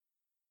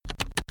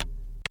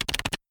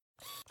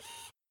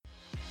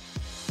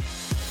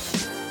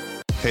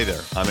Hey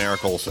there, I'm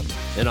Eric Olson.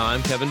 And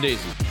I'm Kevin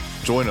Daisy.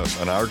 Join us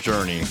on our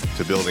journey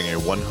to building a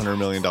 $100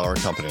 million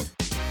company.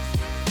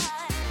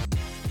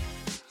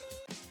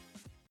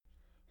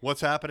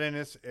 What's happening?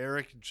 It's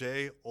Eric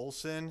J.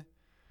 Olson.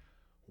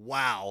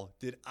 Wow,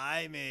 did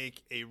I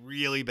make a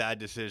really bad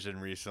decision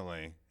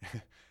recently?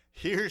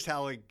 Here's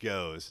how it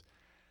goes.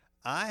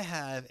 I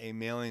have a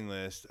mailing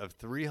list of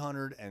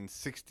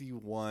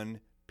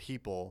 361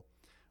 people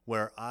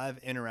where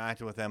I've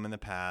interacted with them in the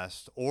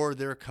past, or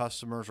their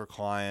customers or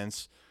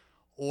clients,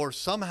 or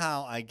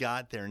somehow I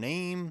got their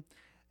name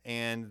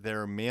and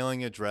their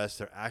mailing address,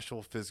 their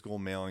actual physical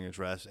mailing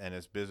address, and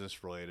it's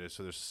business related.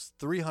 So there's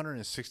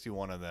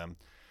 361 of them.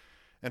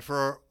 And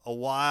for a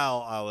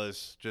while, I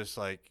was just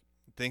like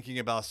thinking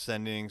about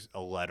sending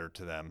a letter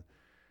to them.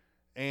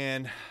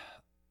 And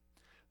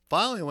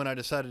finally, when I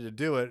decided to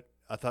do it,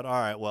 I thought, all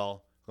right,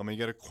 well, let me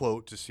get a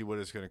quote to see what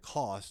it's going to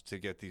cost to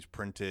get these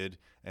printed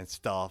and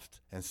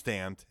stuffed and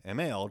stamped and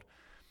mailed.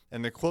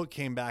 And the quote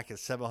came back at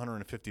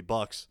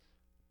 $750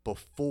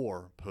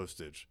 before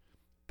postage.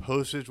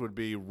 Postage would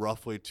be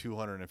roughly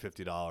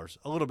 $250,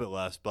 a little bit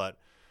less, but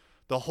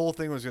the whole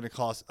thing was going to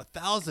cost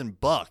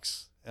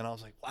 $1,000. And I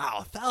was like,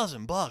 wow,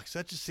 $1,000?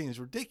 That just seems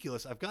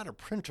ridiculous. I've got a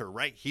printer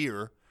right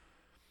here.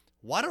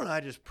 Why don't I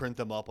just print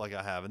them up like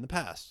I have in the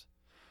past?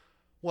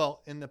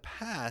 Well, in the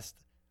past,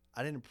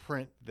 I didn't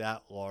print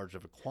that large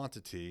of a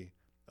quantity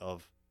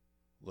of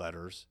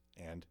letters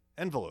and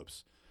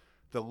envelopes.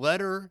 The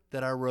letter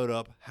that I wrote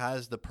up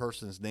has the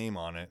person's name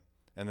on it,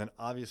 and then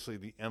obviously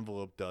the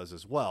envelope does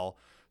as well.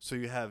 So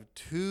you have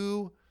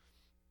two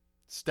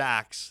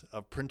stacks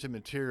of printed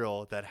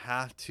material that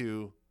have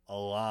to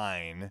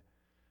align,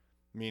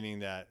 meaning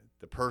that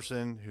the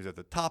person who's at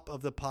the top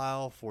of the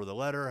pile for the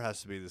letter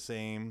has to be the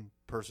same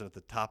person at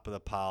the top of the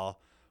pile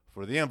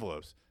for the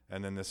envelopes.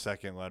 And then the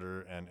second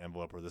letter and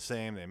envelope are the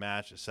same. They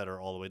match, et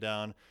cetera, all the way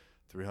down,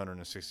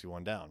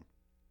 361 down.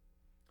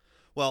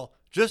 Well,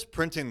 just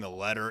printing the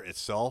letter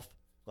itself,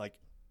 like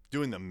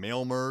doing the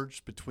mail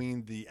merge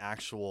between the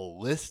actual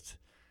list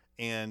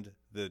and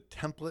the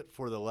template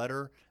for the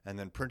letter and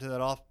then printing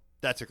that off,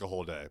 that took a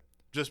whole day.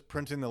 Just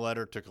printing the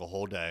letter took a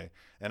whole day.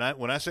 And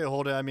when I say a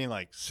whole day, I mean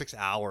like 6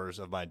 hours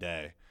of my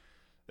day.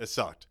 It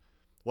sucked.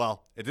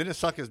 Well, it didn't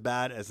suck as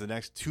bad as the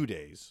next 2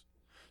 days.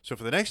 So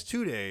for the next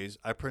 2 days,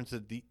 I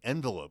printed the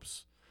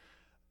envelopes,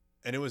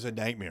 and it was a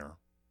nightmare.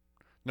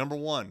 Number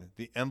one,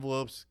 the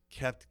envelopes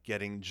kept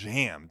getting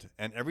jammed,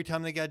 and every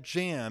time they got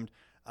jammed,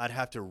 I'd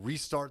have to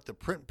restart the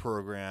print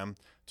program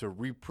to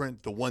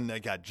reprint the one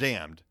that got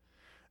jammed.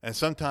 And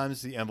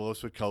sometimes the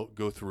envelopes would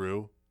go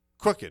through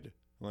crooked,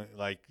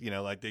 they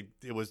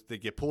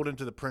get pulled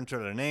into the printer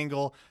at an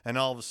angle, and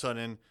all of a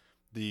sudden,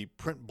 the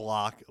print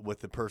block with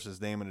the person's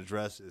name and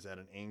address is at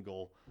an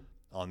angle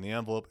on the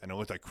envelope, and it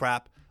looked like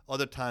crap.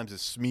 Other times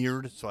it's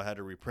smeared, so I had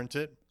to reprint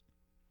it.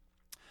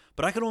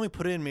 But I could only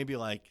put in maybe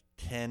like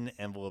 10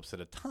 envelopes at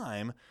a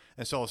time,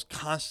 and so I was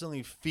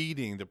constantly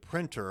feeding the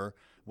printer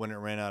when it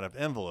ran out of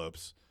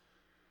envelopes.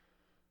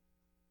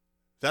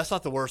 That's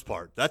not the worst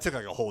part. That took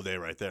like a whole day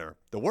right there.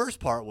 The worst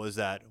part was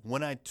that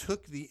when I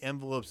took the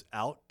envelopes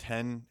out,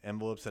 10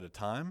 envelopes at a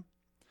time,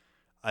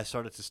 I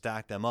started to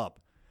stack them up.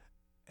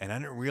 And I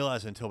didn't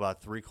realize until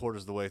about 3/4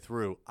 of the way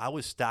through, I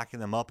was stacking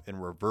them up in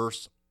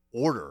reverse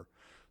order.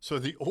 So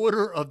the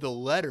order of the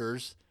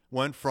letters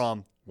went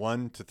from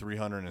 1 to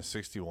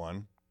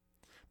 361,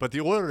 but the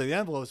order of the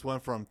envelopes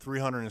went from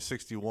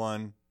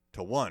 361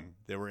 to 1.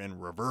 They were in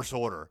reverse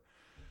order,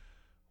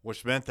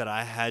 which meant that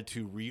I had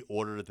to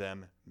reorder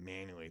them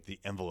manually,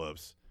 the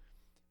envelopes.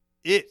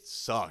 It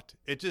sucked.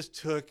 It just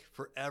took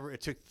forever.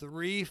 It took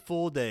 3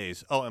 full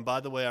days. Oh, and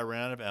by the way, I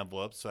ran out of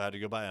envelopes, so I had to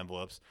go buy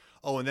envelopes.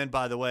 Oh, and then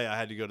by the way, I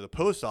had to go to the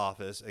post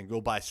office and go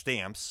buy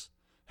stamps.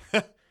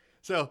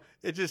 So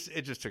it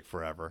just took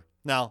forever.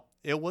 Now,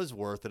 it was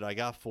worth it. I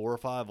got 4 or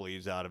 5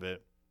 leads out of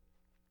it.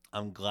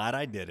 I'm glad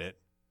I did it.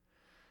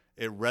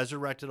 It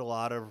resurrected a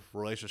lot of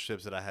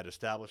relationships that I had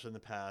established in the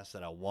past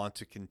that I want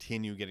to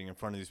continue getting in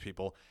front of these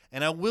people.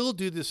 And I will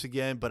do this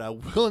again, but I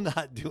will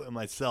not do it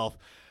myself.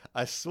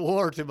 I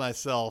swore to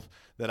myself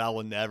that I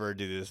will never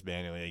do this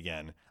manually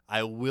again.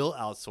 I will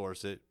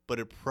outsource it, but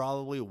it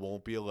probably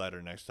won't be a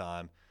letter next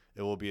time.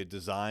 It will be a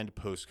designed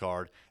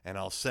postcard, and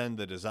I'll send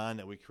the design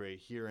that we create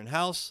here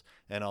in-house,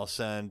 and I'll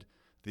send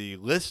the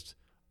list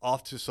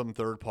off to some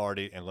third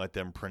party and let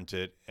them print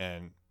it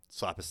and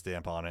slap a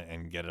stamp on it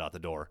and get it out the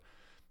door.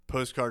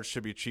 Postcards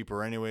should be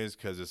cheaper anyways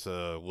because it's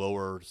a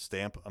lower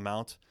stamp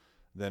amount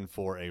than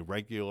for a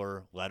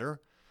regular letter.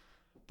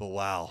 But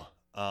wow,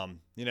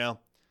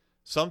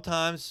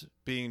 sometimes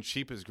being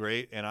cheap is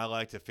great, and I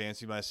like to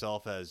fancy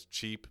myself as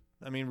cheap.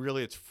 I mean,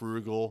 really, it's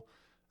frugal.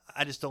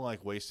 I just don't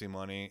like wasting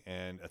money,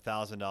 and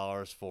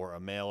 $1,000 for a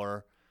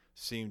mailer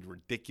seemed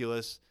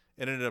ridiculous.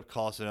 It ended up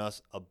costing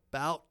us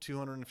about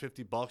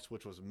 $250,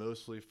 which was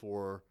mostly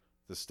for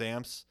the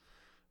stamps,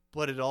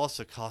 but it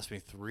also cost me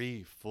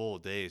 3 full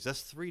days.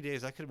 That's 3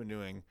 days. I could have been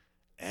doing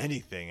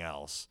anything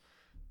else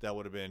that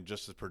would have been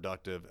just as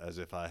productive as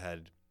if I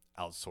had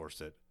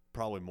outsourced it.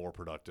 Probably more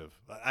productive.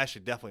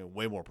 Actually, definitely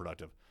way more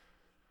productive.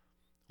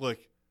 Look,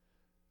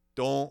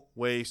 don't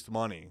waste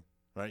money,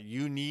 right?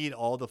 You need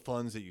all the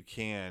funds that you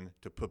can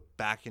to put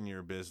back in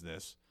your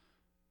business,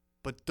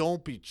 but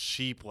don't be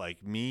cheap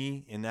like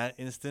me. In that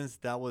instance,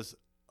 that was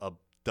a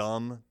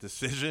dumb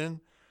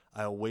decision.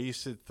 I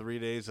wasted 3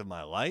 days of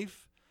my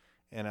life,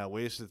 and I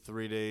wasted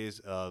 3 days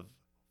of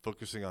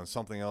focusing on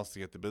something else to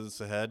get the business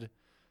ahead.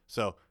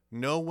 So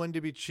know when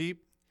to be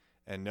cheap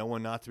and know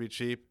when not to be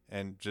cheap,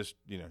 and just,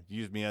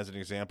 use me as an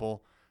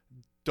example.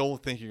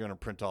 Don't think you're going to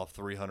print off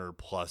 300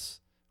 plus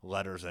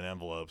letters and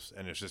envelopes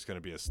and it's just going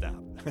to be a snap.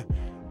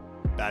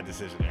 Bad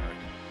decision, Eric.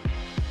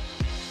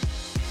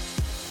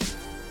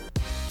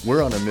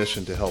 We're on a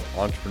mission to help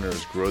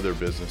entrepreneurs grow their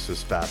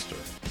businesses faster.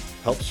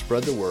 Help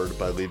spread the word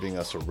by leaving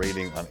us a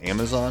rating on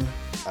Amazon,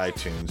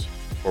 iTunes,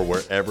 or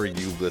wherever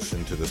you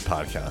listen to this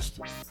podcast.